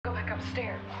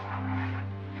upstairs. My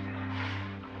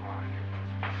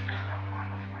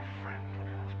friend,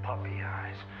 those puppy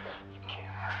eyes. You can't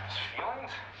hurt his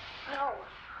feelings. No.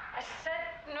 I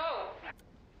said no.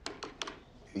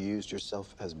 You used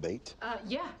yourself as bait?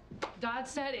 Yeah. Dodd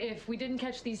said if we didn't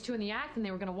catch these two in the act, then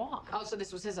they were gonna walk. Oh, so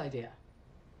this was his idea.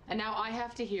 And now I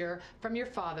have to hear from your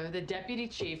father, the deputy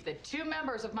chief, that 2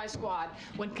 members of my squad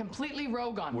went completely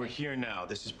rogue on me. We're here now.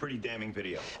 This is pretty damning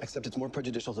video. Except it's more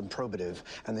prejudicial than probative,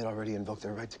 and they'd already invoked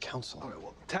their right to counsel. All right,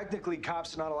 well, technically,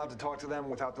 cops are not allowed to talk to them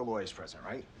without the lawyers present,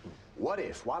 right? What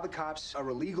if, while the cops are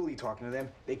illegally talking to them,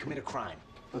 they commit a crime?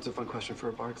 That's a fun question for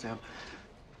a bar exam.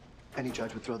 Any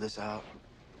judge would throw this out.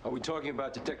 Are we talking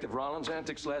about Detective Rollins'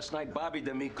 antics last night? Bobby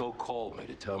D'Amico called me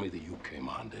to tell me that you came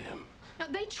on to him. Now,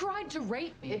 they tried to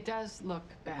rape me. It does look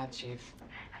bad, Chief.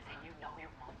 And then you know you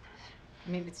want this.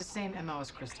 I mean, it's the same MO as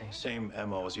Christie. Same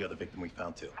MO as the other victim we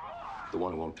found, too. The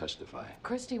one who won't testify.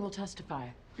 Christie will testify.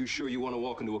 You sure you want to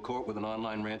walk into a court with an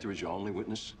online ranter as your only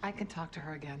witness? I can talk to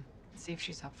her again, see if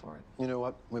she's up for it. You know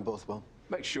what? We both will.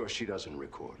 Make sure she doesn't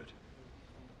record it.